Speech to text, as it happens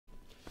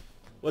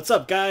What's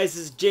up, guys?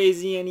 This is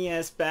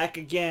JZNES back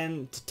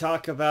again to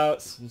talk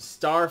about some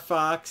Star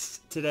Fox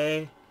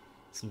today.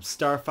 Some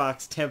Star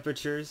Fox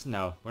temperatures.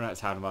 No, we're not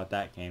talking about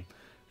that game.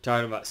 We're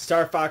talking about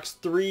Star Fox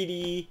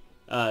 3D,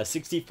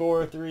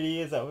 64 3D.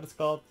 Is that what it's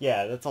called?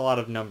 Yeah, that's a lot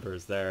of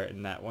numbers there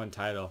in that one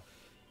title.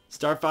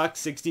 Star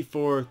Fox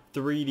 64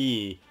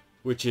 3D,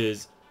 which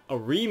is a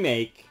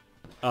remake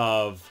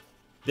of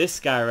this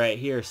guy right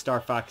here, Star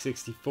Fox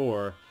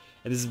 64.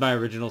 And this is my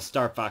original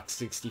Star Fox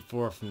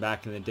 64 from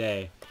back in the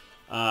day.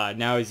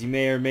 Now, as you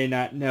may or may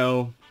not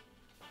know,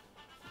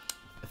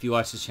 if you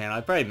watch the channel,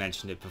 I probably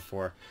mentioned it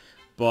before,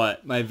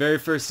 but my very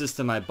first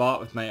system I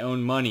bought with my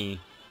own money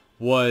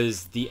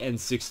was the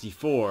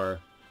N64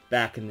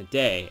 back in the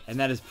day, and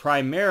that is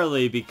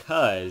primarily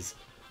because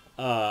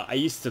I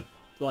used to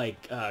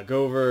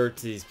go over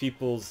to these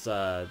people's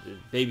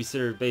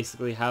babysitter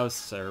basically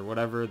house or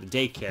whatever, the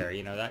daycare,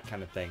 you know, that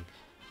kind of thing.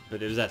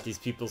 But it was at these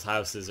people's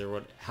houses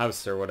or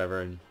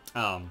whatever, and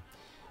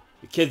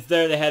the kids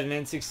there, they had an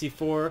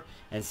N64,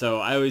 and so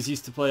I always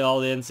used to play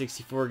all the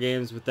N64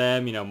 games with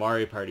them, you know,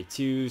 Mario Party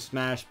 2,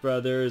 Smash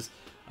Brothers.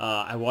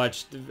 I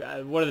watched,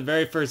 one of the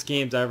very first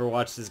games I ever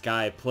watched this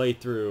guy play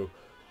through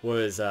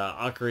was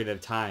Ocarina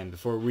of Time,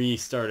 before we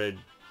started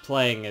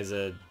playing as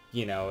a,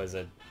 you know, as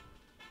a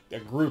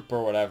group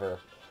or whatever.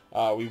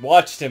 We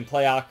watched him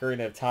play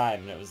Ocarina of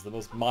Time, and it was the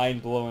most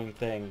mind-blowing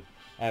thing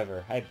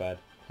ever. Hi, bud.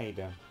 How you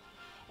doing?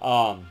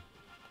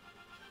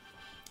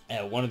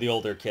 One of the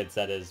older kids,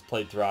 that is,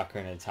 played through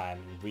Ocarina of Time.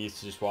 We used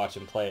to just watch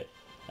him play it.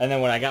 And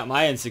then when I got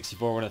my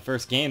N64, one of the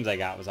first games I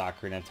got was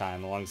Ocarina of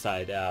Time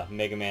alongside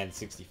Mega Man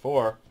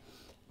 64.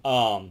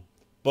 But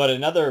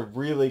another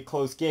really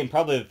close game,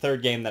 probably the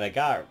third game that I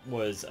got,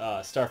 was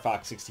Star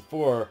Fox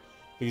 64,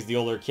 because the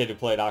older kid who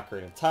played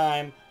Ocarina of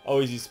Time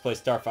always used to play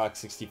Star Fox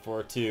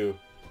 64 2.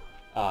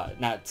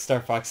 Not Star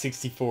Fox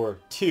 64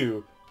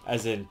 2,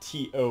 as in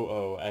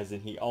T-O-O, as in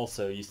he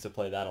also used to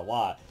play that a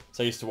lot.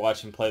 So I used to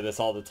watch him play this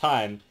all the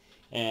time.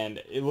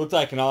 And it looked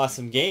like an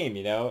awesome game,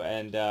 you know,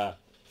 and it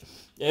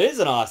is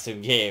an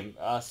awesome game.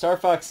 Star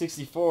Fox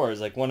 64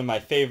 is like one of my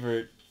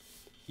favorite,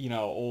 you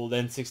know, old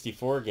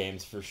N64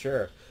 games for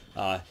sure.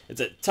 It's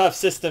a tough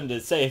system to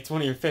say it's one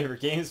of your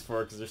favorite games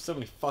for, because there's so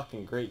many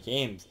fucking great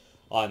games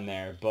on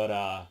there.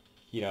 But,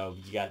 you know,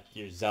 you got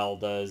your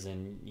Zeldas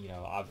and, you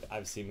know,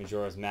 obviously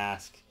Majora's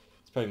Mask.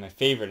 It's probably my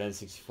favorite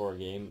N64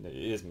 game. It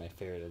is my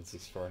favorite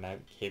N64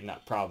 game,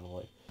 not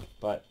probably.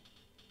 But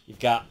you've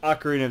got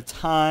Ocarina of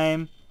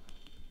Time.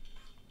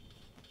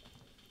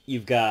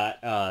 You've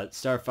got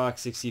Star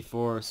Fox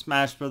 64,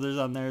 Smash Brothers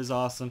on there is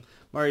awesome.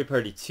 Mario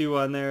Party 2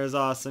 on there is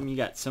awesome. You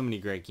got so many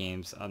great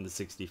games on the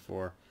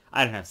 64.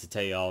 I don't have to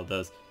tell you all of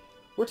those.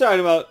 We're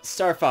talking about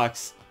Star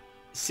Fox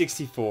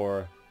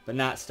 64, but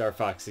not Star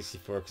Fox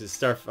 64, because it's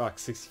Star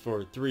Fox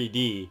 64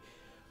 3D,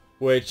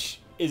 which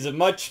is a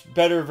much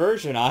better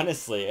version,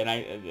 honestly. And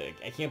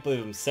I can't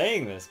believe I'm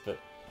saying this, but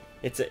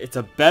it's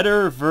a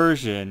better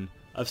version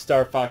of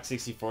Star Fox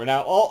 64.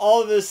 Now,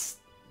 all of this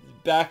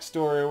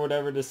backstory or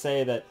whatever to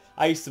say that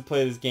I used to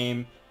play this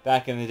game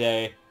back in the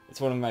day. It's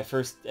one of my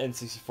first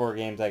N64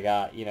 games I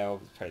got, you know,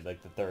 probably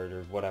like the third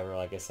or whatever,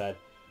 like I said.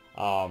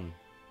 I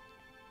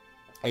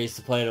used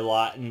to play it a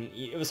lot, and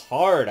it was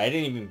hard. I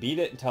didn't even beat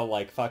it until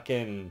like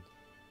fucking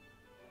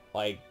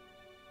like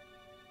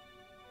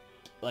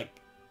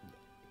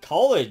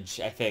college,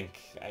 I think.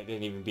 I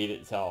didn't even beat it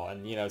until,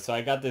 and you know, so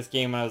I got this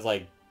game when I was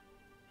like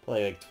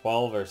probably like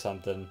 12 or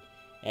something,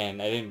 and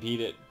I didn't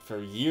beat it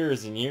for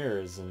years and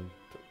years, and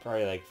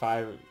probably like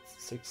 5,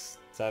 6,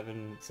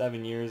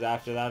 7 years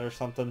after that or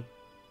something.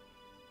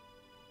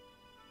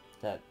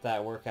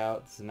 That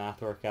workout, does the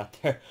math work out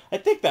there? I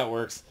think that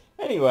works.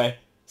 Anyway,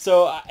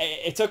 so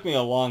it took me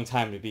a long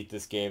time to beat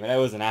this game, and I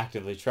wasn't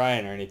actively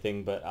trying or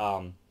anything, but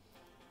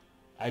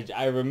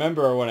I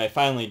remember when I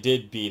finally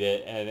did beat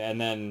it,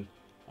 and then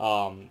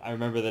I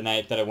remember the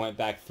night that I went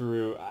back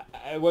through.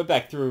 I went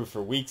back through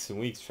for weeks and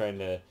weeks trying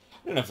to,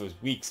 I don't know if it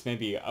was weeks,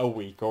 maybe a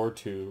week or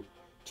two,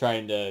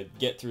 trying to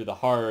get through the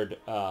hard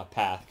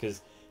path,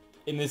 because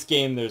in this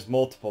game there's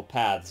multiple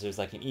paths. There's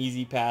like an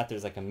easy path,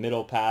 there's like a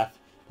middle path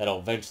that'll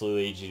eventually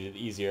lead you to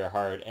the easier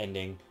hard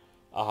ending.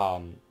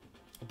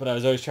 But I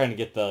was always trying to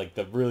get the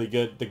really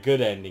good, the good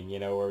ending, you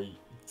know, or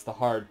it's the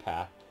hard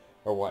path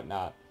or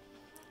whatnot.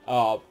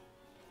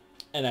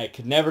 And I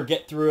could never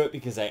get through it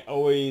because I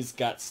always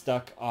got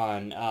stuck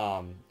on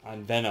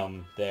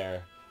Venom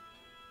there,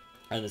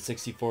 on the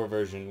 64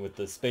 version with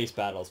the space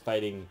battles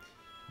fighting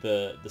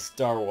the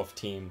Star Wolf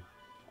team,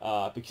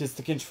 because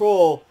the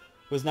control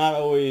was not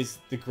always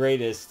the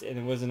greatest, and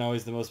it wasn't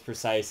always the most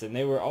precise, and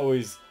they were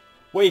always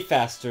way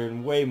faster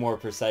and way more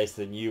precise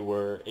than you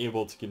were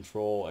able to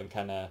control and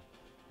kind of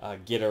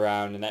get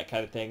around and that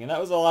kind of thing. And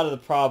that was a lot of the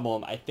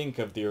problem, I think,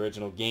 of the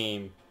original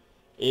game,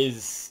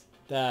 is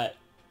that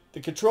the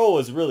control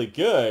was really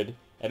good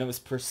and it was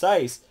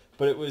precise,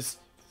 but it was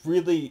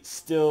really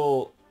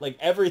still, like,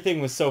 everything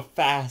was so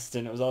fast,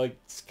 and it was all like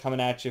coming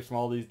at you from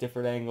all these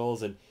different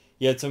angles, and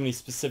you had so many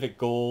specific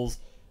goals.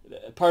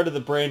 Part of the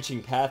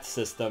branching path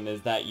system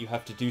is that you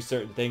have to do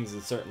certain things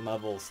in certain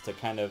levels to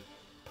kind of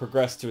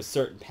progress to a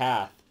certain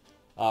path.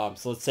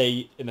 So let's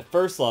say in the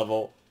first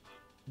level,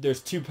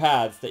 there's two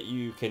paths that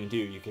you can do.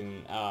 You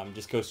can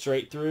just go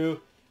straight through,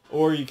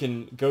 or you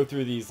can go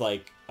through these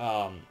like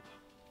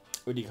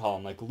what do you call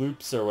them, like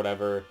loops or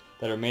whatever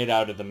that are made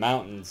out of the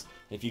mountains.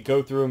 If you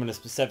go through them in a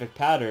specific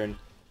pattern,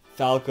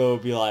 Falco will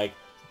be like,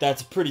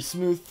 "That's a pretty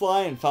smooth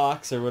flying,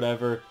 Fox," or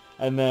whatever,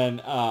 and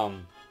then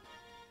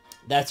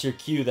that's your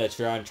cue that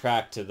you're on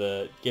track to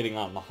the getting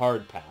on the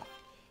hard path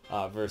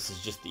versus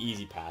just the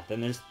easy path.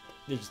 And there's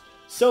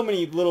so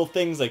many little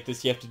things like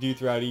this you have to do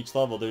throughout each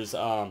level. There's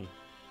of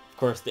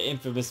course the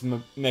infamous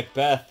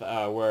Macbeth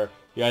where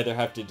you either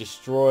have to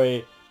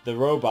destroy the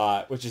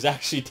robot, which is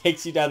actually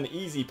takes you down the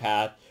easy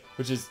path,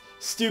 which is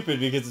stupid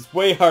because it's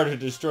way harder to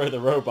destroy the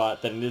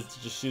robot than it is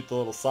to just shoot the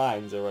little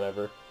signs or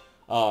whatever.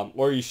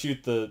 Or you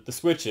shoot the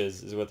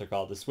switches, is what they're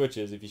called, the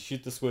switches. If you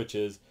shoot the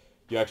switches,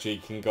 you actually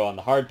can go on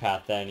the hard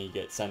path then. You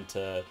get sent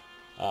to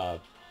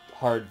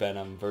hard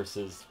venom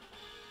versus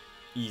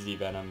easy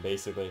venom,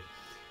 basically.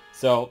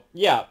 So,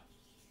 yeah.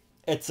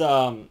 It's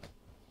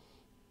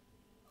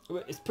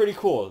pretty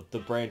cool, the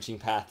branching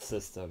path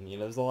system. You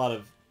know, there's a lot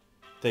of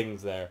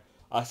things there.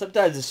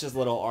 Sometimes it's just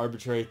little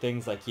arbitrary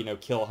things like, you know,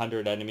 kill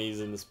 100 enemies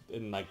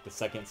in like the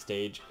second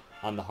stage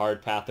on the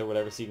hard path or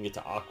whatever, so you can get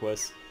to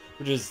Aquas,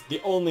 which is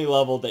the only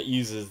level that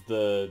uses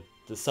the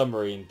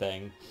submarine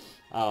thing.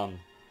 I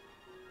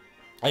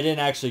didn't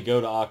actually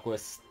go to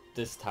Aquas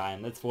this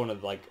time. That's one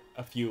of like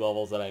a few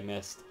levels that I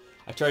missed.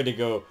 I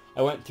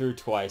went through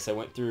twice.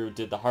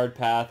 Did the hard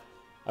path.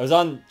 I was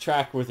on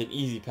track with an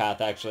easy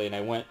path actually, and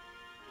I went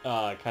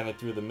kind of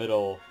through the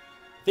middle.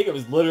 I think it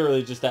was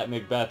literally just at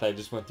Macbeth. I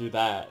just went through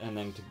that and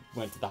then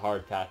went to the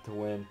hard path to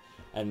win.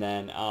 And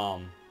then I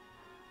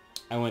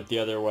went the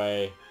other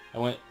way.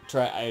 I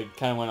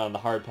kind of went on the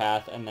hard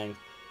path and then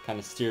kind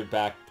of steered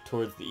back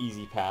towards the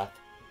easy path.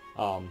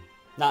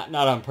 Not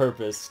on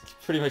purpose,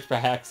 pretty much by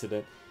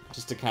accident,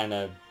 just to kind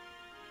of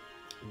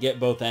get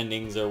both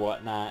endings or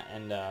whatnot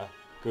and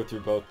go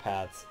through both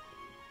paths.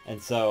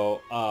 And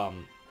so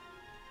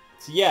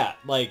yeah,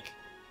 like,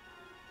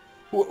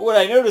 what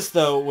I noticed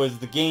though was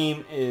the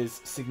game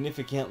is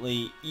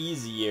significantly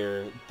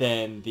easier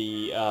than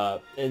the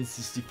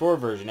N64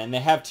 version, and they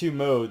have two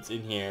modes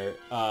in here.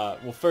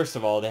 Well, first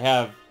of all,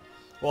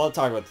 I'll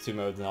talk about the two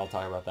modes and I'll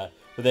talk about that.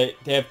 But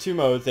they have two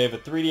modes. They have a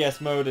 3DS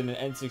mode and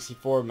an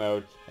N64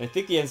 mode, and I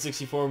think the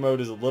N64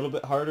 mode is a little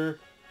bit harder,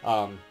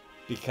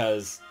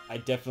 because I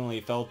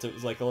definitely felt it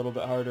was like a little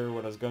bit harder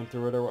when I was going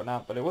through it or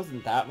whatnot, but it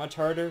wasn't that much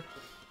harder.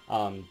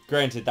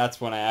 Granted,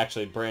 that's when I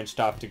actually branched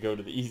off to go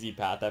to the easy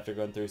path after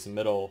going through some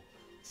middle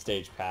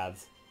stage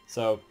paths.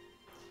 So,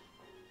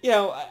 you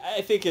know, I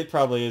think it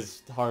probably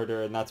is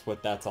harder, and that's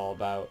what that's all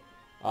about.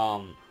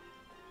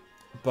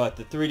 But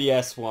the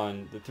 3DS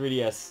one, the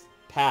 3DS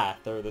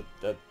path, or the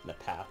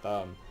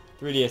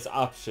 3DS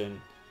option,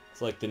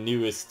 it's like the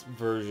newest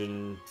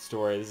version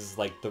story. This is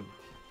like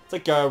it's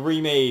like a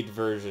remade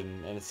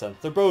version in a sense.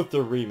 They're both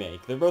a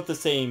remake. They're both the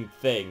same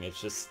thing.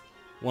 It's just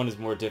one is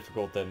more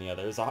difficult than the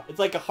other. It's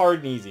like a hard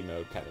and easy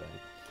mode kind of thing.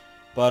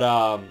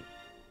 But,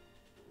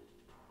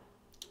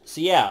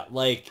 so yeah,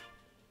 like,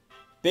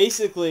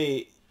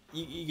 basically,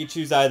 you can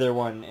choose either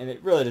one, and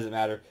it really doesn't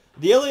matter.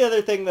 The only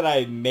other thing that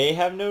I may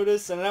have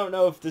noticed, and I don't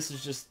know if this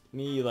is just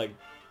me, like,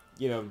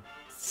 you know,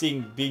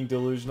 being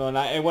delusional, and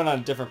I went on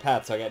a different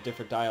path, so I got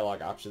different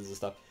dialogue options and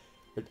stuff.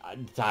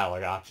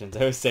 Dialogue options,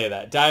 I always say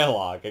that.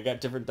 Dialogue. I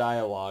got different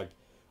dialogue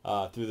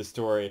through the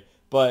story.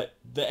 But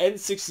the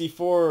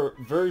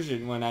N64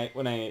 version, when I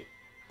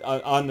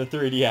on the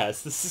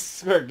 3DS, this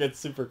is where it gets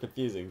super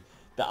confusing.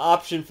 The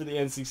option for the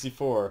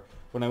N64,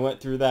 when I went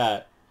through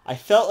that, I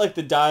felt like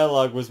the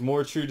dialogue was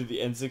more true to the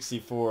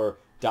N64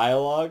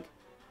 dialogue,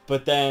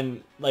 but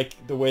then, like,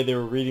 the way they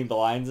were reading the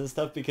lines and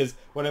stuff, because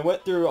when I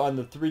went through on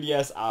the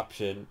 3DS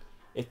option,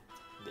 it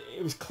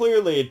was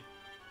clearly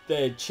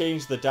they had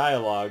changed the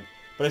dialogue,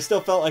 but I still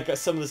felt like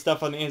some of the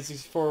stuff on the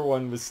N64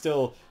 one was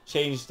still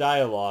changed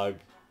dialogue.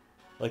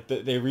 Like,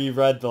 they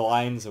reread the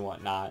lines and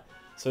whatnot.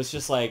 So it's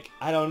just like,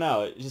 I don't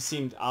know, it just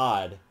seemed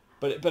odd.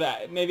 But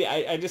maybe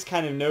I just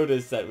kind of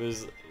noticed that it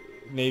was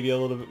maybe a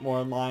little bit more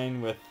in line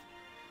with,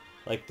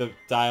 like, the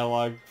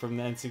dialogue from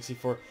the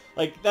N64.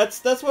 Like,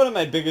 that's one of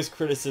my biggest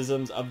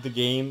criticisms of the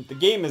game. The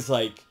game is,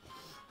 like,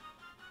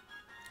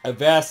 a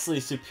vastly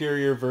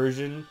superior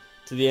version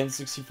to the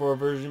N64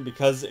 version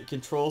because it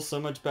controls so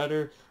much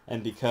better,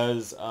 and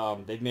because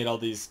they've made all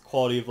these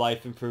quality of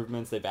life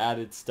improvements. They've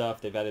added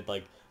stuff. They've added,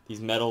 like, these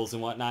medals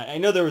and whatnot. I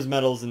know there was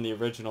medals in the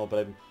original,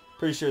 but I'm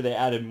pretty sure they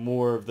added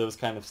more of those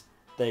kind of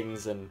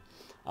things, and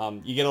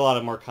you get a lot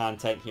of more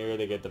content here.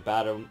 They get the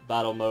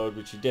battle mode,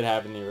 which you did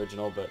have in the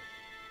original, but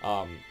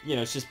you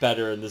know, it's just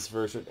better in this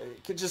version.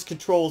 It just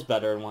controls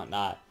better and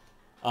whatnot,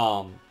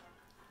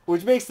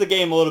 which makes the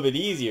game a little bit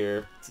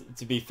easier,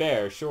 to be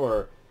fair,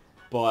 sure,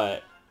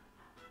 but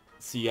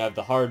so you have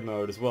the hard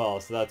mode as well,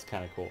 so that's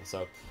kind of cool.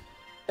 So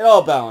it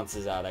all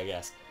balances out, I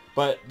guess.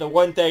 But the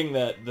one thing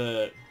that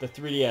the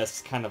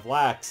 3DS kind of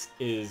lacks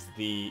is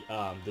the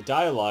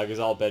dialogue has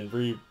all been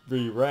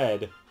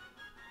reread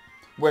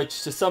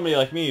which to somebody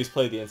like me who's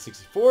played the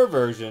N64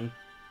 version,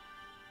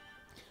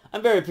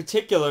 I'm very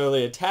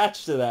particularly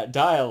attached to that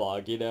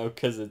dialogue, you know,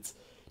 because it's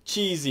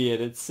cheesy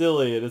and it's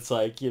silly and it's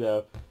like, you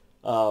know,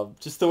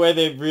 just the way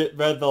they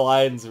read the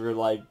lines were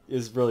like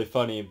is really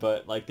funny.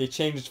 But like they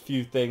changed a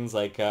few things,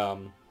 like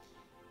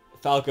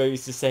Falco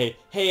used to say,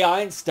 "Hey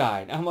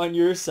Einstein, I'm on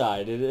your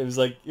side," and it was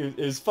like it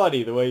was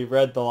funny the way he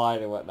read the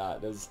line and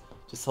whatnot. It was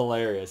just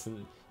hilarious,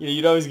 and you know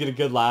you'd always get a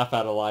good laugh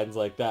out of lines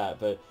like that.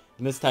 But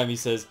and this time he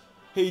says,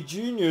 "Hey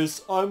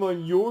genius, I'm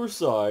on your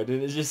side,"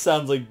 and it just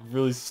sounds like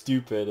really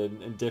stupid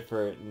and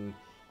different, and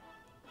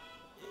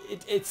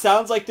it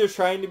sounds like they're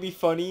trying to be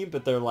funny,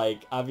 but they're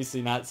like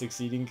obviously not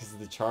succeeding because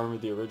the charm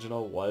of the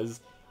original was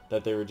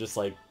that they were just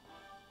like,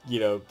 you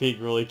know,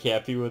 being really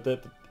campy with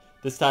it. But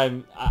this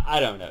time, I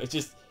don't know. It's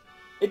just,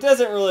 it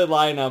doesn't really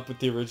line up with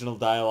the original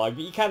dialogue,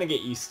 but you kind of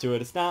get used to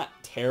it. It's not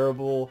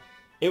terrible.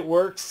 It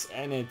works,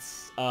 and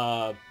it's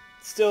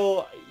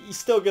still, you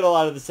still get a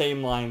lot of the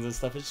same lines and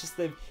stuff. It's just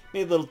they've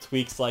made little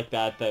tweaks like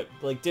that that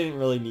like didn't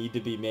really need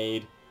to be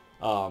made.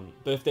 But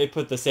if they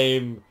put the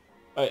same,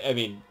 I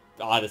mean,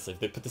 honestly, if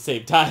they put the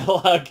same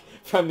dialogue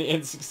from the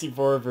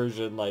N64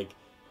 version, like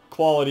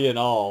quality and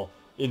all,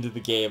 into the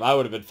game, I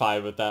would have been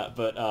fine with that.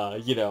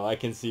 But you know, I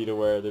can see to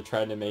where they're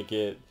trying to make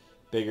it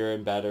bigger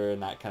and better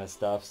and that kind of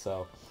stuff.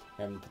 So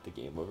I'm gonna put the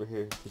game over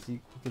here because you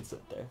can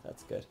sit there.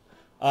 That's good.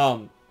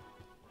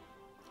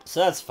 So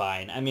that's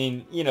fine. I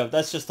mean, you know,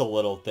 that's just a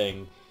little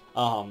thing.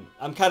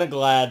 I'm kind of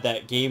glad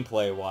that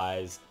gameplay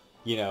wise,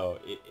 you know,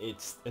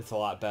 it's a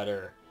lot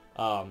better.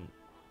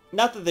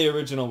 Not that the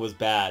original was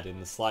bad in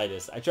the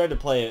slightest. I tried to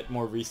play it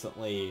more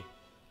recently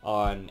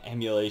on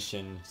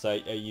emulation, so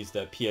I used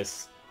a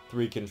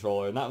PS3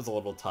 controller, and that was a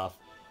little tough.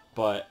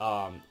 But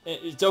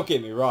don't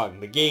get me wrong,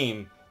 the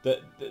game,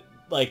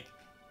 like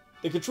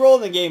the control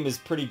in the game is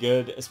pretty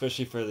good,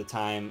 especially for the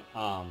time,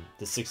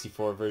 the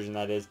 64 version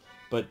that is.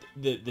 But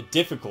the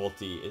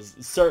difficulty is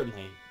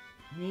certainly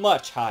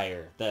much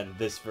higher than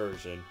this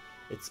version.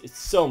 It's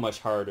so much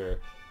harder.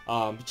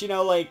 But you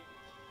know, like,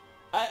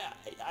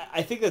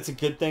 I think that's a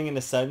good thing in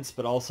a sense,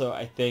 but also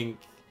I think,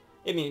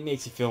 I mean, it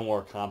makes you feel more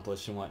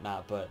accomplished and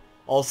whatnot, but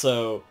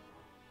also,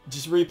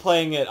 just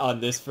replaying it on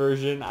this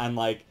version, I'm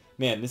like,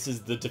 man, this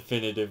is the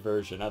definitive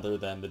version other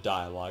than the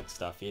dialogue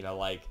stuff, you know,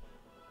 like,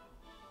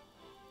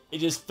 it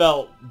just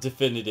felt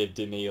definitive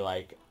to me,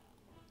 like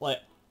I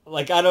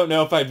don't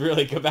know if I'd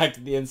really go back to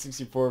the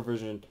N64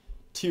 version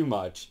too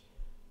much.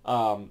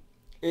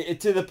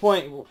 To the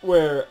point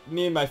where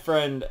me and my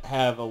friend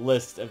have a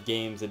list of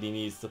games that he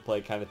needs to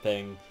play kind of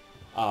thing.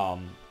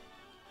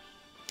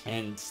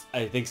 And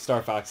I think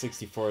Star Fox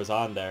 64 is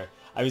on there.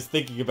 I was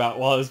thinking about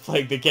while I was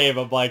playing the game,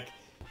 I'm like,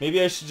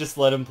 maybe I should just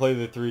let him play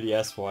the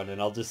 3DS one and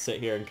I'll just sit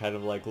here and kind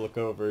of like look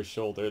over his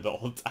shoulder the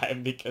whole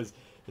time because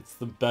it's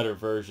the better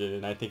version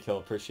and I think he'll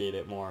appreciate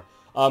it more.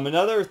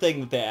 Another thing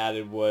that they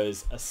added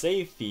was a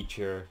save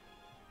feature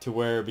to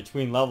where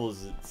between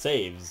levels it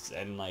saves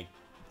and like,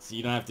 so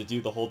you don't have to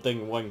do the whole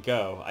thing in one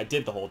go. I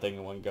did the whole thing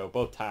in one go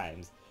both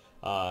times.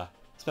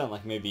 Spent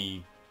like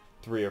maybe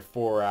 3 or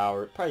 4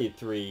 hours, probably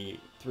three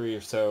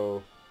or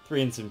so,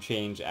 3 and some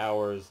change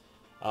hours,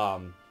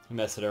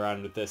 messing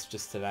around with this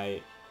just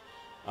tonight.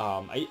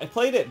 I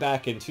played it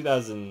back in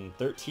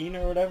 2013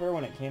 or whatever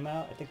when it came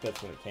out. I think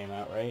that's when it came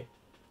out, right?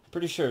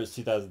 Pretty sure it was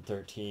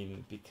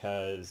 2013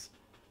 because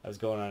I was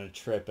going on a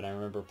trip and I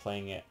remember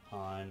playing it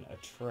on a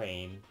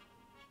train.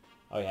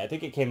 Oh yeah, I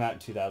think it came out in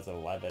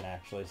 2011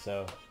 actually,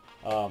 so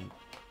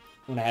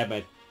when I had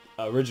my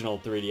original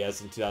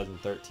 3DS in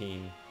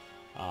 2013,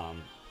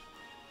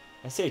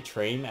 I say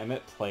train, I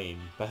meant plane,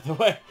 by the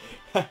way.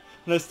 When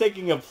I was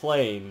taking a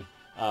plane,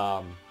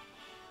 I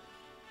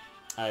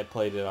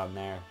played it on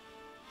there.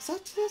 Was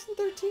that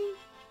 2013?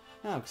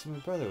 No, because my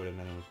brother would have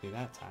been with me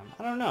that time.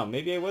 I don't know,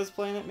 maybe I was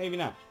playing it, maybe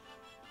not.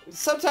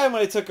 Sometime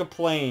when I took a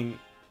plane,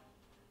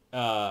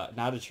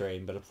 not a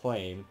train, but a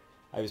plane,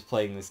 I was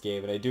playing this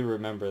game, and I do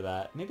remember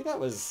that. Maybe that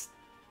was...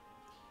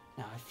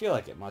 No, I feel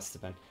like it must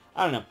have been.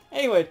 I don't know.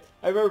 Anyway,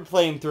 I remember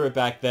playing through it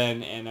back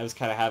then, and I was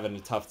kind of having a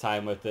tough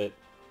time with it.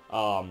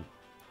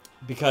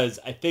 Because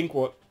I think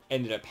what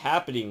ended up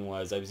happening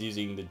was I was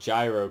using the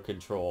gyro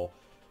control,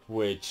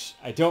 which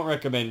I don't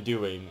recommend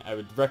doing. I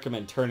would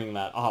recommend turning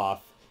that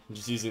off and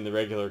just using the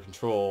regular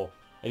control.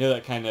 I know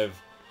that kind of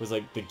was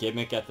like the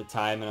gimmick at the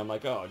time, and I'm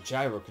like, oh,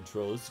 gyro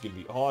control, this is going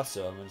to be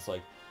awesome. And it's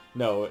like,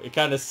 no, it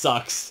kind of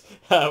sucks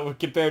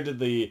compared to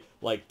the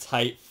like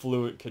tight,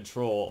 fluid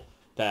control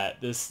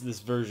that this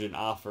version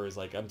offers.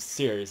 Like, I'm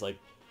serious. Like,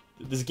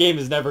 this game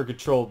is never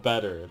controlled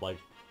better. Like,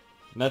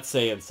 and that's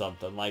saying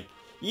something. Like,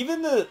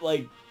 even the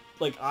like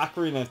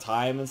Ocarina of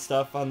Time and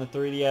stuff on the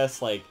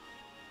 3DS, like,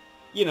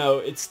 you know,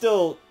 it's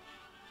still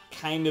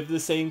kind of the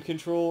same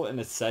control in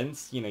a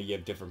sense. You know, you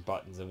have different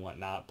buttons and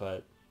whatnot,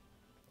 but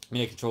I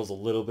mean, it controls a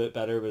little bit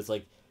better, but it's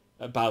like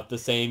about the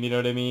same. You know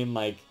what I mean?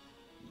 Like.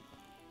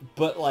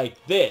 But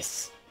like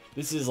this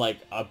is like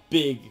a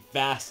big,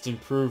 vast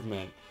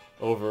improvement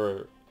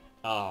over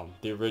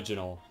the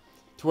original.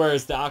 To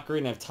whereas the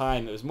Ocarina of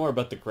Time, it was more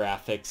about the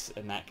graphics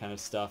and that kind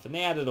of stuff. And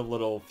they added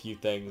a few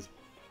things.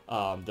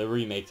 The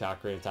remake to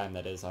Ocarina of Time,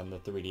 that is, on the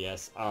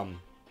 3DS.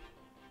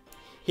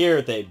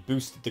 Here, they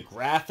boosted the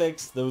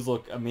graphics. Those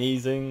look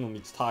amazing. Let me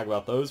just talk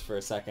about those for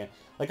a second.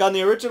 Like, on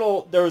the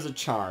original, there was a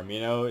charm, you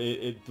know?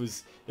 It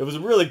was a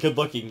really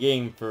good-looking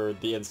game for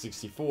the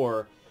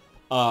N64.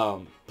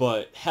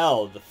 But,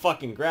 hell, the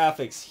fucking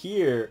graphics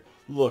here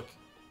look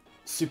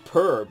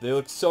superb. They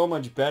look so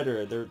much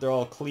better. They're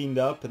all cleaned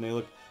up, and they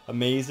look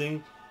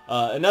amazing.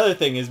 Another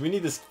thing is, we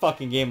need this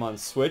fucking game on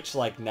Switch,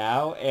 like,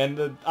 now, and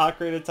the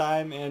Ocarina of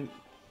Time, and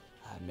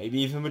maybe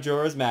even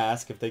Majora's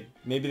Mask, if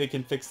maybe they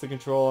can fix the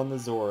control on the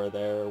Zora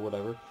there or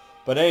whatever.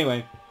 But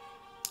anyway,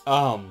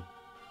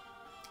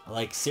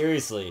 like,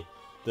 seriously,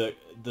 the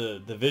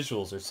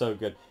visuals are so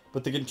good,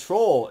 but the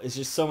control is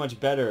just so much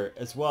better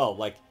as well.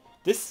 Like,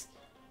 this,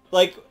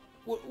 like,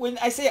 when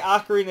I say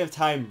Ocarina of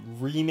Time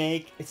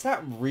remake, it's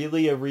not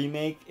really a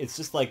remake. It's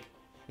just like,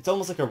 it's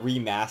almost like a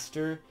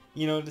remaster,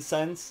 you know, in a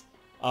sense.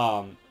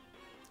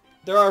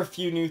 There are a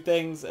few new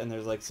things, and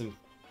there's like some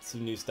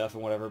new stuff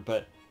and whatever,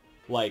 but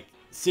like,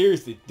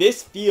 seriously,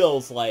 this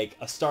feels like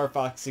a Star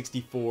Fox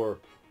 64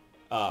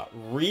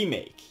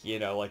 remake, you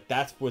know, like,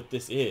 that's what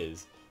this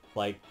is.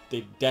 Like,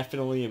 they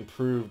definitely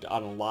improved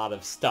on a lot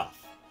of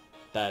stuff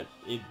that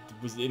it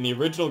was in the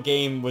original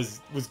game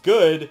was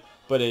good,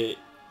 but it,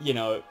 you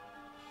know,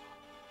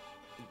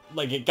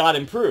 like, it got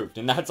improved,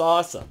 and that's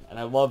awesome, and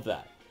I love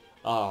that.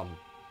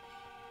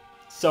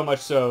 So much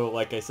so,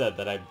 like I said,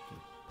 that I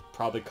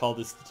probably call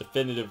this the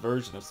definitive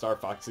version of Star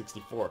Fox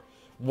 64.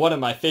 One of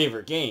my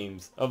favorite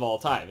games of all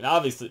time. And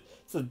obviously,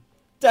 it's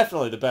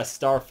definitely the best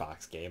Star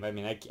Fox game. I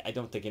mean, I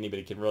don't think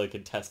anybody can really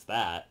contest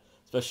that,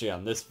 especially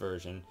on this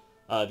version.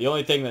 The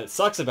only thing that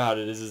sucks about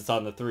it is it's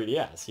on the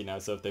 3DS, you know,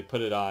 so if they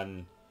put it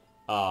on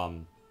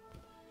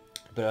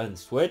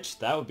Switch,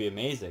 that would be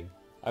amazing.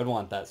 I'd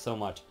want that so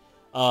much.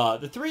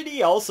 The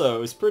 3D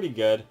also is pretty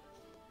good.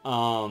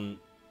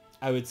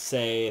 I would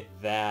say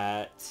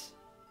that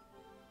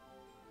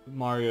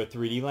Mario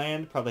 3D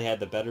Land probably had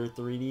the better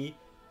 3D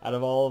out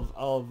of all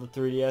of the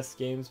 3DS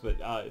games, but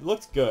it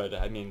looks good.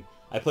 I mean,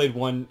 I played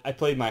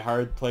my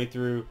hard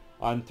playthrough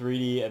on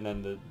 3D, and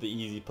then the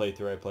easy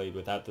playthrough I played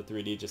without the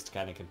 3D, just to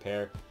kind of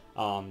compare.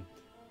 And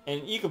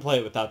you can play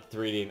it without the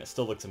 3D, and it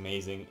still looks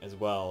amazing as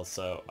well.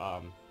 So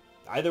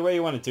either way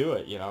you want to do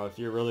it, you know, if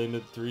you're really into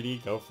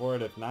 3D, go for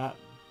it. If not,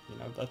 you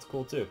know, that's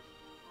cool too.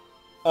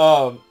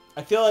 I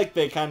feel like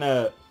they kind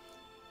of,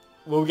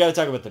 well, we got to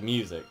talk about the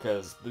music,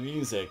 because the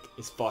music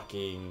is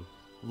fucking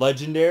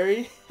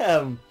legendary.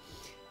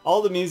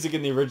 All the music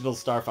in the original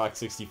Star Fox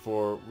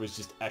 64 was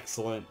just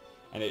excellent,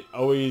 and it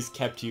always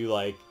kept you,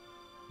 like,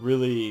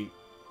 really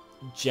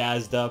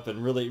jazzed up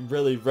and really,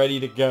 really ready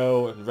to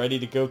go and ready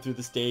to go through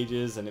the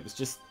stages, and it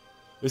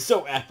was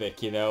so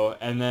epic, you know.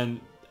 And then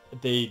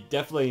they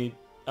definitely,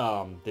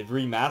 they've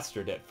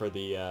remastered it for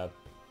the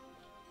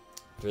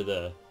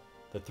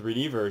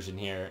 3D version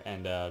here,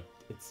 and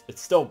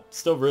it's still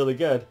really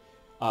good.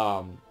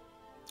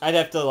 I'd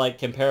have to, like,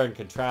 compare and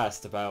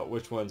contrast about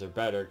which ones are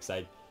better, because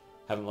I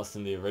haven't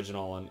listened to the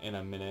original in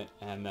a minute,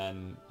 and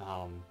then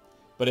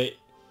but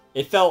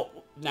it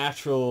felt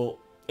natural.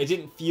 I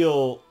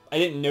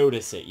didn't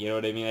notice it, you know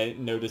what I mean? I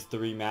didn't notice the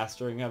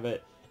remastering of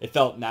it. It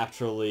felt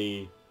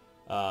naturally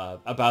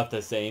about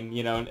the same,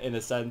 you know, in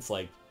a sense.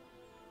 Like,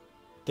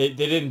 they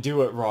didn't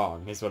do it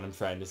wrong, is what I'm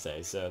trying to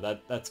say. So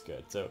that's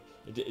good. So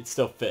it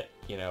still fit,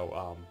 you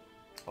know,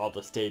 all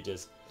the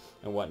stages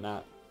and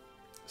whatnot.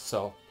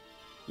 So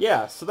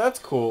yeah, so that's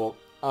cool.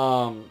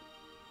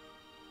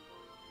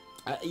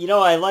 You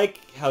know, I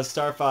like how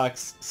Star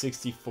Fox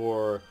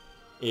 64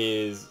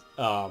 is,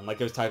 like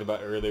I was talking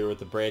about earlier with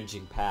the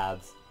branching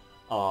paths.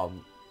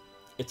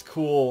 It's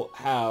cool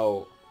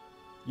how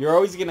you're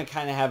always going to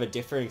kind of have a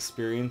different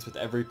experience with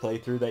every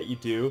playthrough that you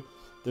do.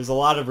 There's a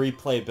lot of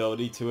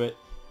replayability to it.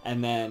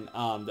 And then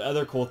the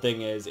other cool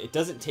thing is it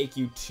doesn't take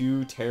you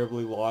too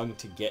terribly long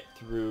to get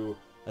through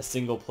a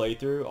single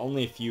playthrough.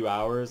 Only a few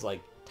hours,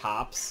 like,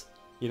 tops.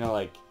 You know,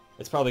 like,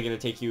 it's probably going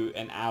to take you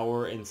an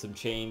hour and some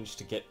change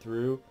to get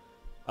through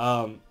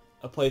a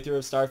playthrough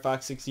of Star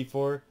Fox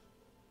 64.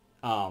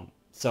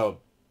 So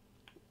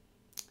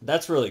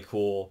that's really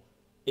cool.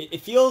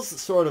 It feels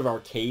sort of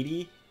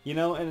arcadey, you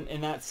know,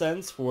 in that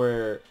sense,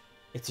 where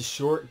it's a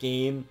short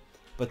game,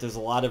 but there's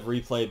a lot of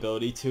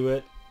replayability to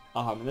it.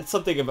 And that's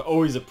something I've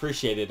always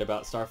appreciated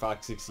about Star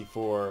Fox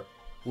 64,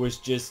 was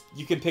just,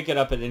 you can pick it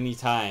up at any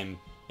time,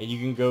 and you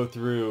can go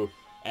through,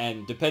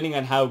 and depending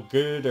on how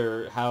good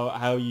or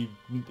how you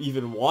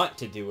even want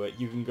to do it,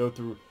 you can go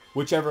through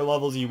whichever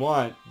levels you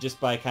want just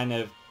by kind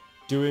of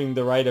doing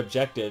the right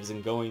objectives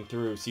and going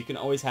through. So you can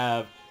always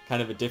have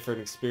kind of a different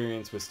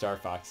experience with Star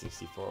Fox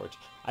 64, which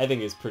I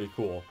think is pretty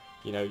cool.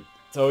 You know,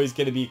 it's always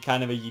going to be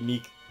kind of a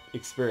unique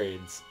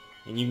experience,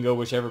 and you can go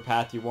whichever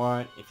path you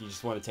want if you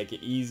just want to take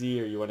it easy,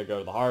 or you want to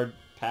go the hard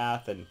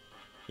path, and,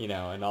 you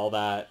know, and all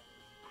that.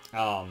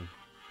 So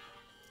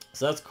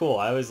that's cool.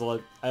 I always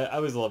loved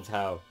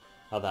how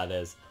that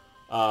is.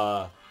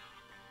 Other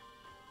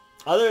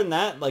than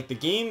that, like, the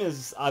game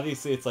is,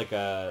 obviously, it's like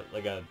a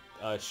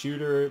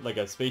shooter, like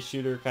a space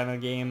shooter kind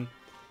of game.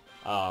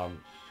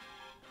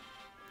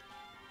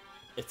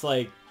 it's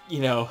like, you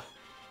know,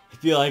 I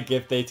feel like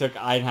if they took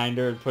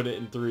Einhander and put it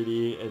in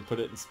 3D and put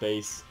it in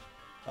space,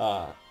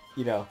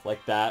 you know,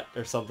 like that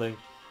or something.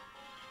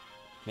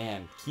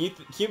 Man, can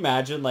you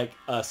imagine like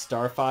a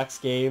Star Fox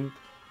game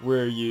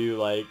where you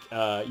like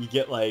you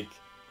get like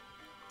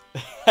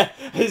I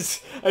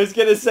was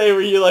gonna say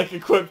where you like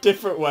equip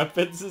different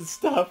weapons and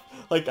stuff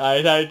like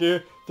I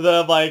do, but then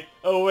I'm like,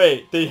 oh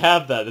wait, they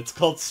have that. It's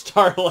called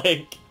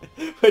Starlink,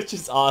 which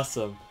is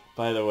awesome.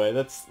 By the way,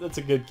 that's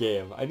a good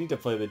game. I need to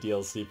play the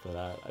DLC for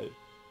that.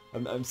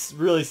 I'm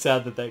really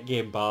sad that that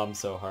game bombed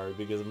so hard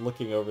because I'm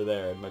looking over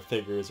there and my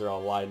figures are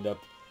all lined up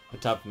on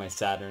top of my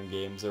Saturn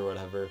games or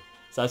whatever.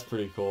 So that's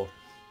pretty cool.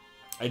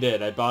 I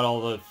bought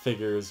all the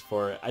figures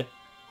for it. I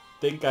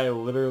think I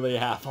literally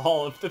have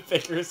all of the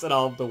figures and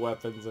all of the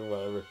weapons and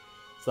whatever.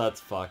 So that's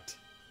fucked.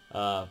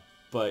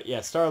 But yeah,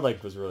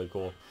 Starlink was really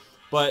cool.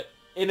 But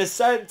in a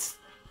sense,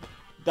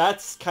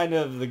 that's kind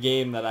of the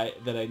game that I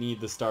need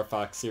the Star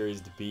Fox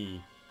series to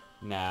be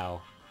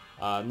now.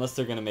 Unless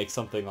they're going to make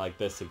something like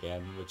this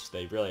again, which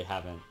they really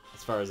haven't,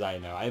 as far as I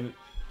know. I haven't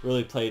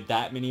really played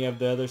that many of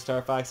the other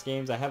Star Fox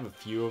games. I have a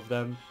few of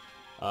them.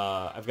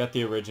 I've got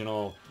the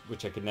original,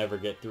 which I could never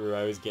get through.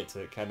 I always get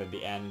to kind of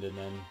the end and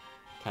then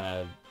kind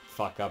of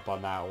fuck up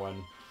on that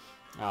one.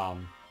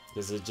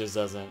 Because it just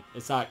doesn't,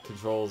 it's not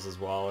controls as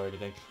well or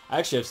anything. I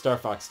actually have Star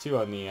Fox 2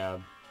 on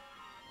the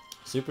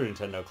Super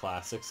Nintendo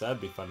Classic, so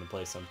that'd be fun to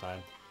play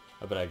sometime.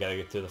 But I gotta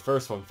get through the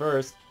first one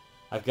first.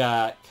 I've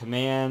got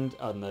Command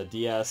on the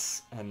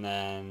DS, and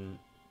then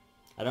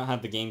I don't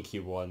have the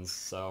GameCube ones,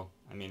 so,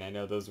 I mean, I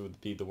know those would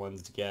be the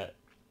ones to get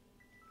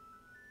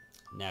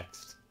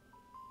next.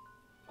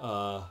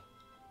 But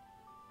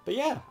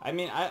yeah, I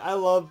mean, I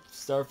love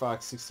Star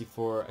Fox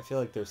 64. I feel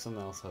like there's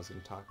something else I was going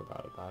to talk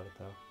about it,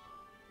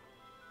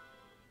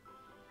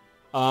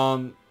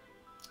 though.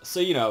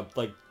 So, you know,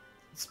 like,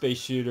 space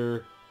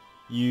shooter,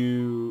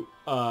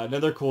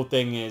 another cool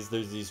thing is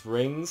there's these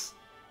rings.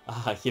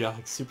 You know,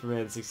 like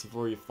Superman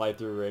 64, you fly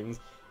through rings.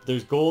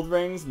 There's gold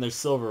rings and there's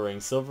silver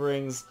rings. Silver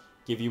rings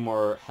give you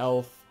more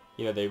health.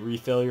 You know, they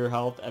refill your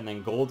health. And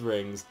then gold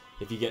rings,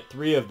 if you get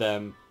 3 of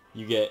them,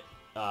 you get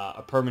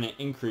a permanent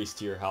increase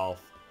to your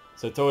health.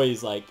 So it's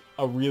always like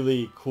a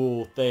really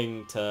cool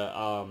thing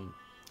to,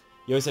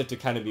 you always have to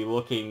kind of be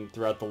looking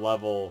throughout the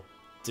level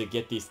to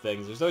get these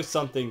things. There's always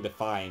something to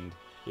find.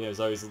 You know, there's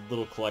always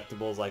little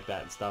collectibles like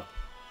that and stuff.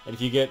 And if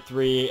you get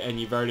 3 and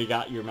you've already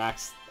got your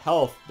max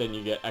health, then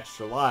you get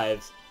extra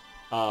lives.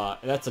 And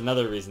that's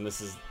another reason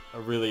this is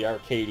a really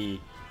arcadey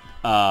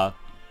kind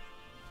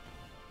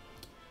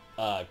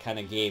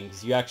of game,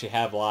 because you actually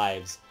have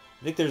lives.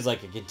 I think there's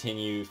like a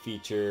continue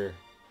feature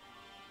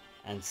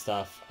and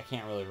stuff. I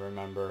can't really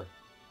remember.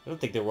 I don't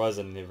think there was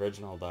in the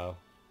original, though.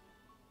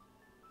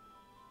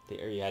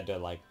 Or you had to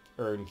like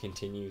earn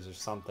continues or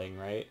something,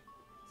 right?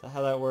 Is that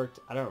how that worked?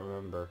 I don't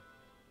remember.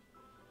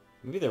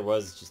 Maybe there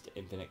was just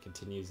infinite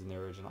continues in the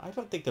original. I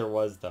don't think there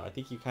was, though. I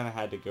think you kind of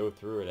had to go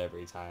through it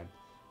every time,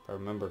 if I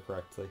remember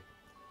correctly.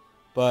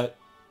 But,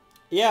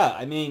 yeah,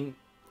 I mean,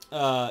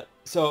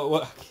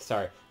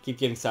 sorry, keep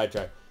getting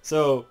sidetracked.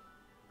 So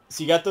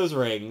you got those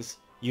rings.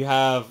 You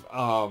have,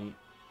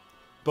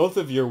 both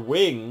of your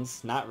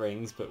wings, not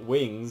rings, but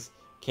wings,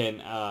 can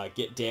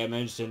get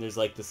damaged, and there's,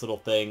 like, this little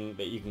thing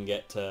that you can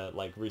get to,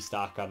 like,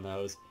 restock on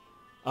those.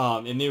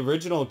 In the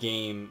original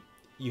game,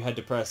 you had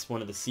to press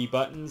one of the C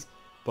buttons,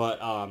 but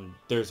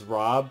there's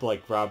Rob,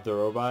 like Rob the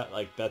Robot,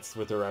 like that's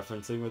what they're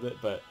referencing with it,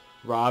 but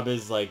Rob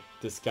is like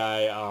this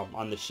guy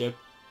on the ship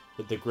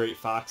with the Great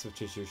Fox,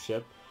 which is your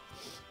ship,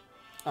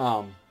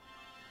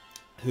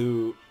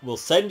 who will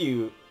send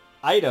you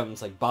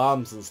items like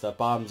bombs and stuff.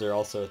 Bombs are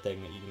also a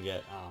thing that you can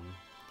get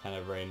kind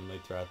of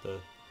randomly throughout the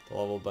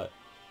level, but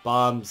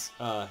bombs,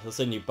 he'll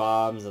send you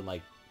bombs and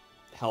like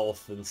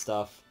health and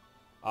stuff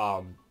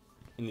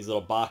in these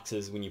little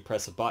boxes when you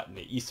press a button.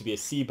 It used to be a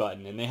C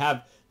button, and they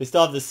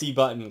still have the C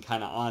button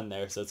kind of on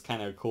there, so it's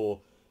kind of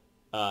cool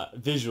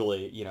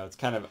visually. You know, it's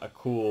kind of a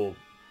cool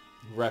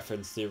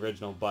reference to the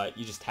original, but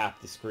you just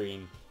tap the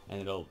screen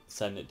and it'll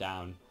send it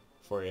down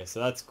for you, so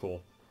that's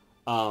cool.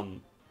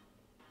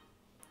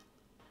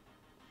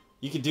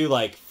 You can do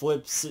like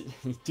flips,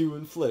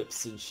 doing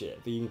flips and shit.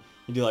 But you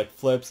can do like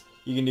flips.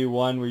 You can do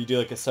one where you do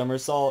like a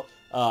somersault,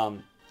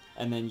 and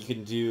then you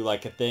can do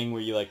like a thing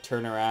where you like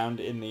turn around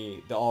in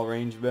the all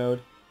range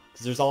mode.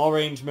 Because there's all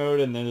range mode,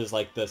 and then there's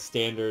like the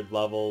standard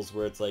levels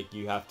where it's like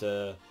you have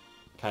to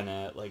kind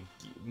of like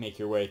make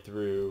your way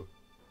through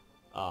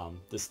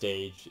the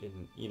stage,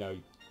 and you know.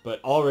 But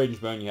all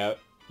range mode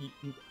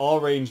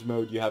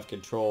you have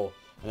control,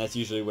 and that's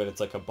usually when it's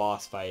like a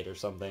boss fight or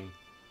something.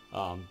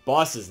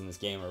 Bosses in this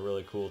game are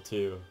really cool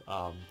too.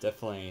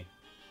 Definitely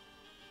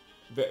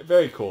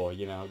very cool.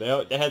 You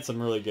know, they had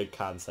some really good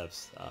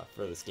concepts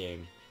for this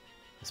game,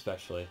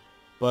 especially.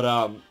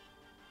 But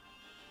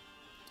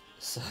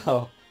so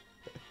oh,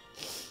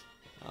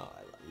 I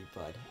love you,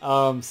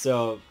 bud.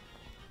 So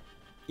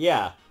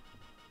yeah,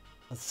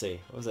 let's see,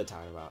 what was I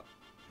talking about?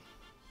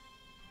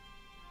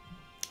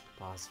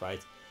 Boss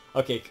fights.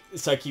 Okay,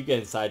 so I keep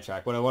getting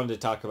sidetracked. What I wanted to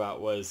talk about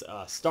was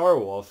Star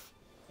Wolf.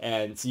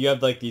 And so you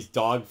have like these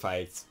dog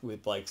fights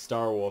with like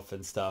Star Wolf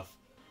and stuff,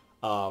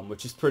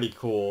 which is pretty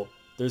cool.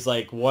 There's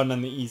like one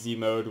on the easy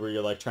mode where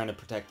you're like trying to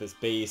protect this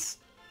base.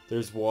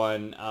 There's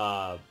one,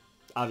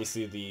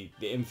 obviously the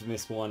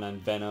infamous one on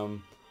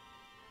Venom,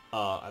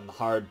 on the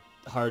hard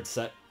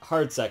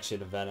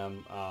section of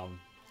Venom.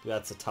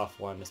 That's a tough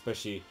one,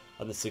 especially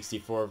on the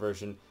 64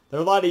 version. They're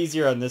a lot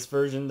easier on this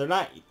version. They're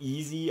not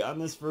easy on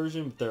this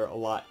version, but they're a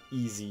lot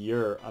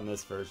easier on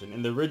this version.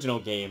 In the original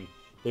game,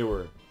 they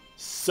were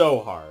so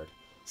hard.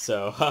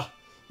 So,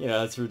 you know,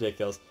 that's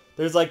ridiculous.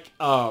 There's like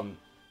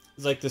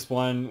this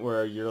one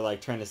where you're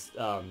like trying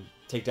to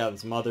take down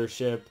this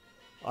mothership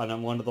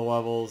on one of the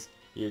levels.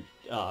 You're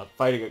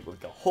fighting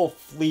like a whole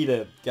fleet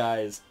of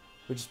guys,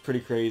 which is pretty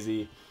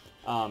crazy.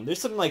 There's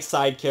some like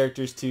side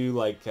characters too,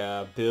 like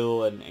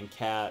Bill and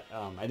Kat.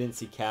 I didn't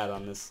see Kat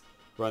on this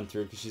run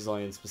through because she's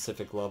only in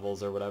specific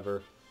levels or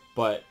whatever.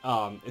 But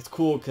it's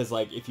cool because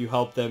like if you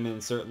help them in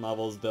certain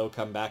levels, they'll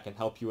come back and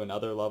help you in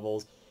other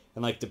levels.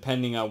 And like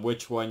depending on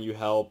which one you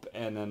help,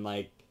 and then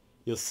like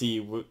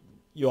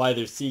you'll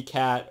either see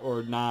Kat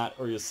or not,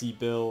 or you'll see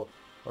Bill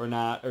or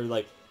not, or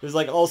like there's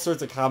like all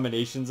sorts of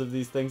combinations of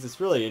these things. It's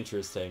really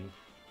interesting.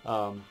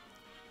 So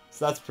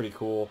that's pretty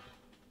cool.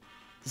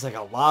 There's like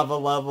a lava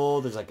level.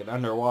 There's like an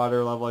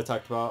underwater level. I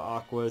talked about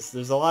Aquas.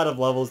 There's a lot of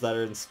levels that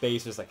are in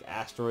space. There's like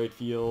asteroid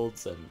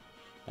fields and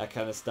that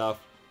kind of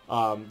stuff.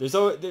 There's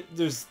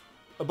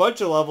a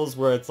bunch of levels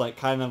where it's like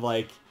kind of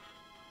like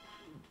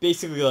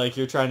basically like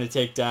you're trying to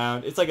take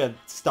down. It's like a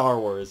Star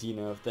Wars, you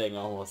know, thing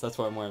almost. That's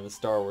why I'm wearing the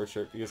Star Wars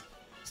shirt, because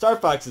Star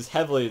Fox is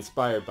heavily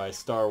inspired by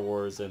Star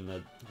Wars and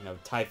the, you know,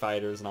 TIE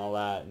fighters and all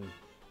that, and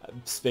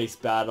space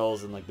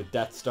battles and like the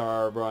Death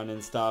Star run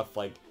and stuff.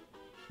 Like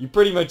you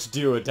pretty much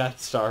do a Death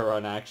Star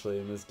run actually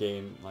in this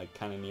game, like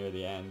kind of near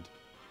the end,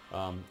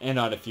 and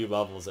on a few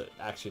levels it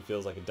actually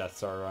feels like a Death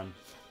Star run.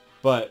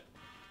 But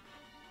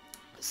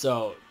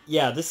so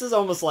yeah, this is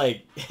almost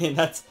like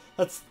that's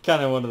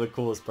kind of one of the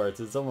coolest parts.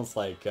 It's almost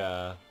like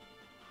one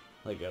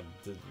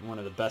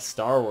of the best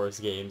Star Wars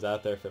games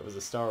out there if it was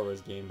a Star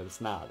Wars game, but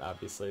it's not,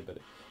 obviously. But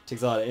it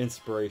takes a lot of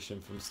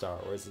inspiration from Star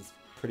Wars. It's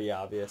pretty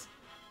obvious.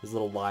 There's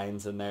little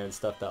lines in there and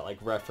stuff that like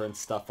reference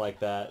stuff like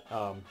that,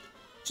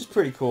 which is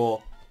pretty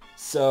cool.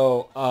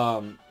 So,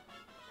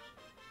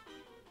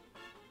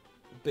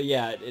 but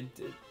yeah,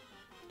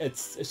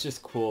 it's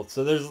just cool.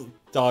 So there's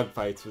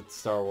dogfights with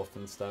Star Wolf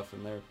and stuff,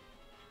 and they're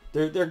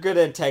a good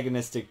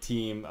antagonistic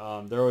team.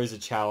 They're always a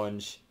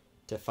challenge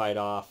to fight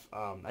off.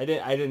 I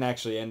didn't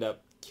actually end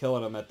up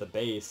killing them at the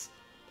base,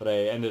 but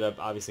I ended up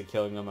obviously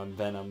killing them on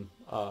Venom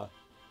to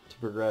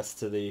progress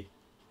to the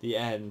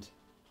end.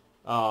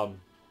 But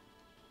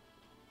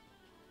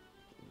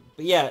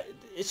yeah,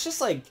 it's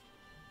just like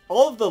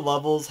all of the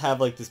levels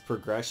have like this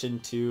progression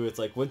too. It's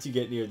like once you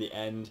get near the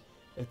end,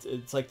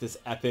 it's like this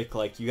epic,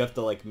 like you have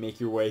to like make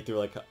your way through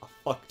like a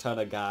fuck ton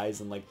of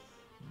guys and like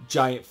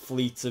giant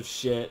fleets of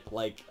shit,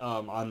 like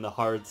on the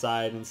hard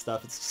side and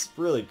stuff. It's just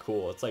really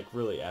cool. It's like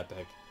really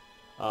epic.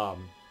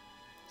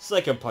 It's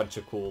like a bunch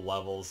of cool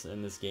levels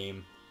in this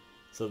game.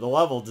 So the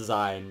level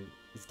design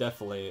is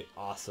definitely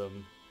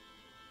awesome.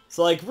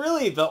 So like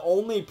really the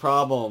only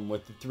problem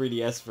with the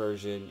 3DS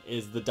version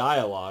is the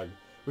dialogue,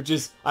 which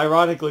is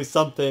ironically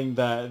something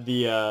that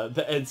the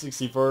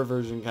N64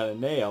 version kind of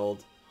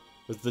nailed,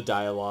 was the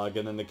dialogue,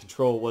 and then the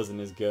control wasn't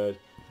as good.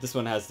 This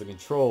one has the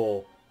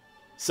control.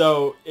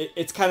 So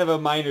it's kind of a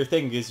minor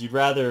thing, because you'd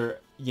rather,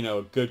 you know,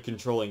 a good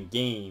controlling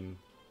game.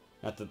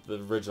 Not that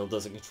the original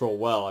doesn't control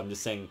well, I'm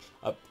just saying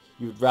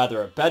you'd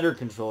rather a better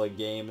controlling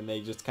game, and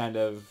they just kind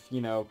of, you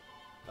know,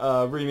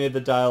 remade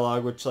the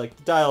dialogue, which, like,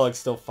 the dialogue's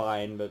still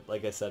fine, but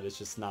like I said, it's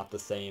just not the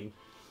same.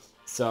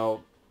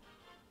 So,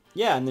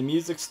 yeah, and the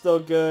music's still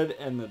good,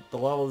 and the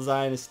level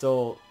design is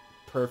still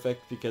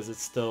perfect, because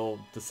it's still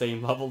the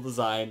same level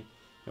design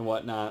and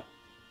whatnot.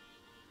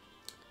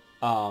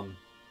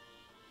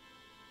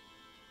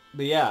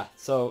 But yeah,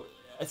 so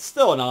it's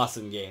still an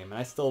awesome game, and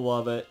I still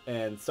love it.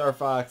 And Star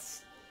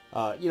Fox,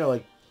 you know,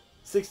 like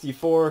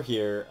 64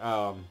 here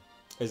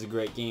is a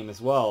great game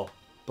as well.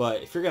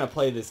 But if you're gonna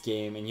play this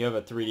game and you have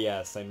a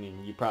 3DS, I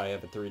mean, you probably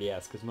have a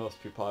 3DS because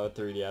most people have a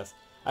 3DS.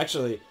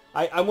 Actually,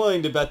 I'm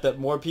willing to bet that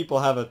more people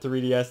have a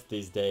 3DS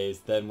these days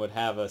than would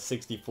have a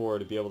 64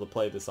 to be able to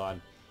play this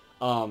on.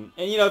 And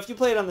you know, if you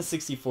play it on the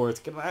 64,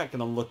 it's not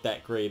gonna look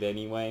that great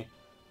anyway.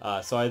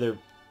 So either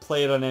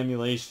play it on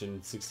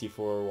emulation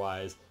 64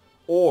 wise,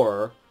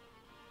 or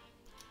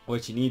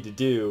what you need to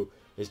do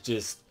is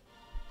just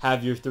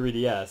have your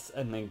 3DS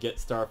and then get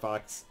Star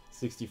Fox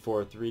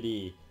 64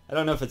 3D. I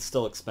don't know if it's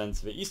still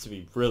expensive. It used to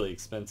be really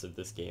expensive,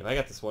 this game. I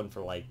got this one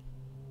for like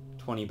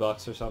 20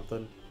 bucks or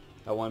something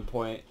at one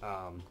point,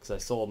 because I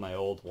sold my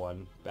old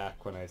one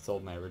back when I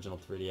sold my original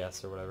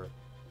 3DS or whatever.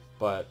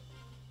 But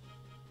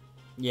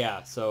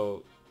yeah,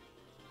 so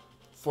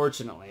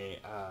fortunately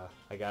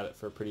I got it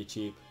for pretty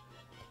cheap.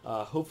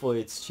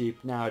 Hopefully it's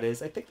cheap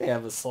nowadays. I think they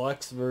have a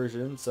Selects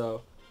version,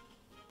 so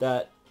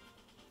that,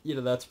 you know,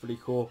 that's pretty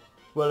cool.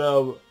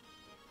 But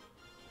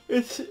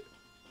it's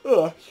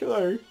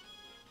sorry.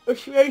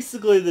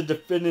 basically the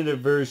definitive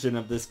version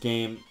of this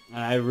game, and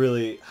I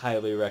really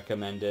highly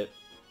recommend it.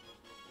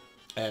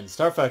 And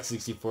Star Fox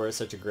 64 is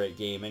such a great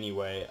game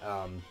anyway.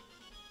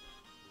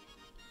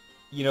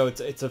 You know,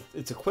 it's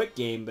a quick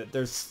game, but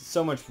there's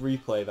so much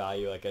replay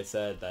value, like I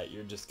said, that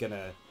you're just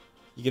gonna,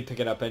 you can pick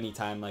it up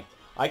anytime. Like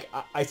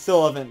I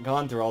still haven't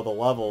gone through all the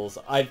levels.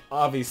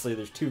 Obviously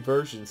there's two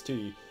versions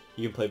too.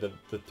 You can play the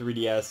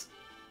 3DS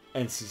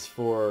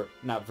N64,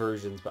 not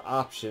versions, but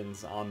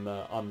options on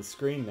the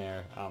screen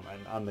there,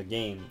 and on the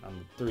game,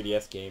 on the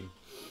 3DS game.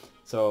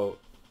 So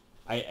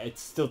I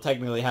still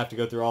technically have to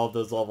go through all of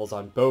those levels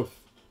on both,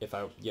 if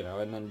I, you know,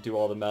 and then do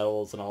all the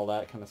medals and all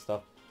that kind of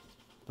stuff.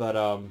 But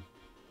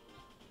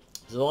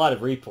there's a lot of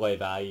replay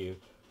value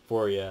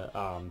for you.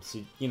 So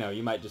you know,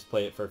 you might just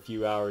play it for a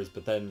few hours,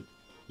 but then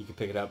you can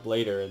pick it up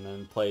later and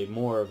then play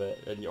more of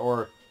it,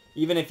 or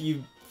even if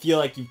you feel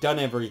like you've done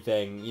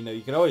everything, you know,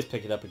 you can always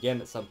pick it up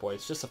again at some point.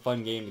 It's just a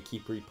fun game to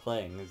keep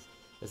replaying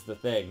is the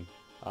thing.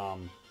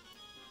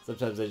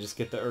 Sometimes I just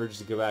get the urge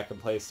to go back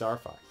and play Star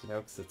Fox, you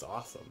know, because it's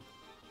awesome.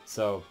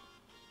 So,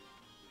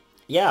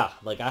 yeah,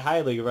 like, I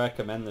highly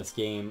recommend this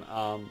game.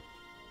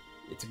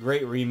 It's a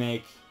great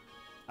remake,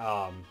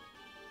 and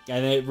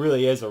it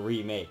really is a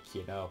remake,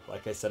 you know,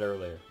 like I said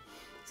earlier.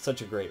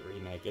 Such a great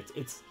remake.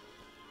 It's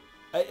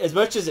as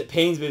much as it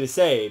pains me to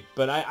say,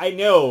 but I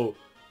know,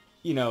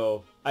 you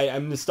know,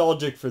 I'm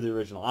nostalgic for the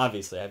original,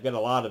 obviously. I've got a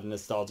lot of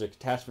nostalgic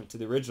attachment to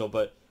the original,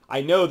 but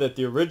I know that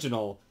the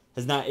original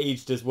has not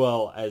aged as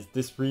well as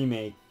this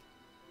remake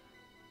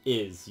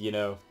is, you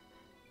know,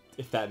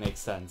 if that makes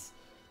sense.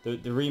 The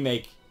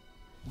remake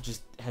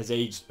just has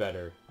aged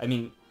better. I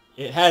mean,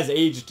 it has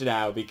aged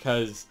now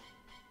because,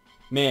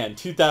 man,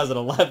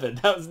 2011,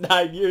 that was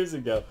 9 years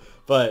ago,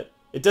 but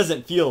it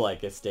doesn't feel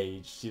like it's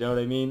aged, you know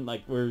what I mean?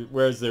 Like,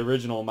 whereas the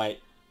original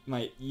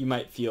you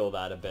might feel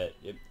that a bit.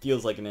 It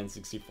feels like an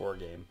N64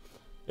 game.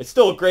 It's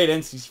still a great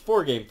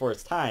N64 game for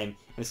its time,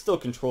 and it still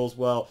controls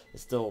well. It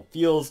still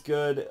feels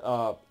good.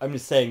 I'm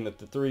just saying that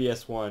the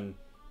 3DS one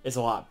is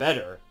a lot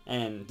better,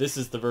 and this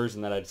is the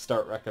version that I'd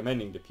start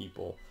recommending to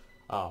people.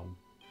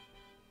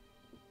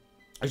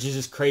 Which is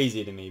just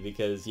crazy to me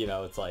because, you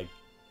know, it's like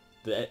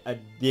the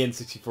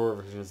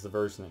N64 version is the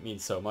version that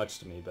means so much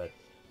to me, but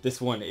this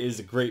one is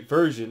a great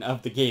version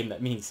of the game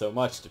that means so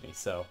much to me,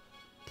 so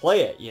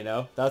play it, you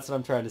know? That's what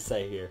I'm trying to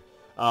say here.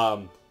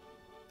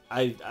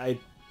 I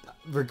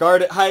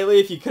regard it highly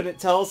if you couldn't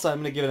tell, so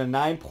I'm going to give it a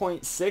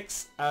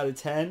 9.6 out of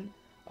 10.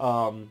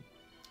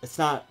 It's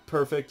not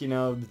perfect, you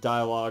know, the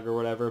dialogue or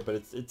whatever, but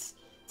it's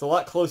a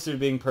lot closer to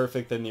being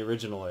perfect than the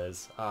original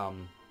is.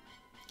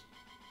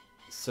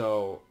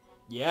 So,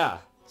 yeah.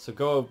 So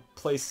go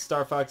play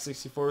Star Fox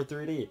 64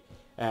 3D.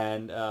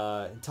 And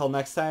until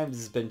next time,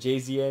 this has been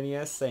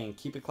JZNES saying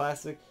keep it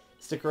classic.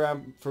 Stick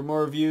around for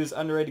more reviews,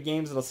 underrated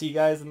games, and I'll see you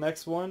guys in the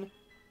next one.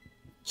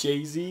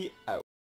 JZ out.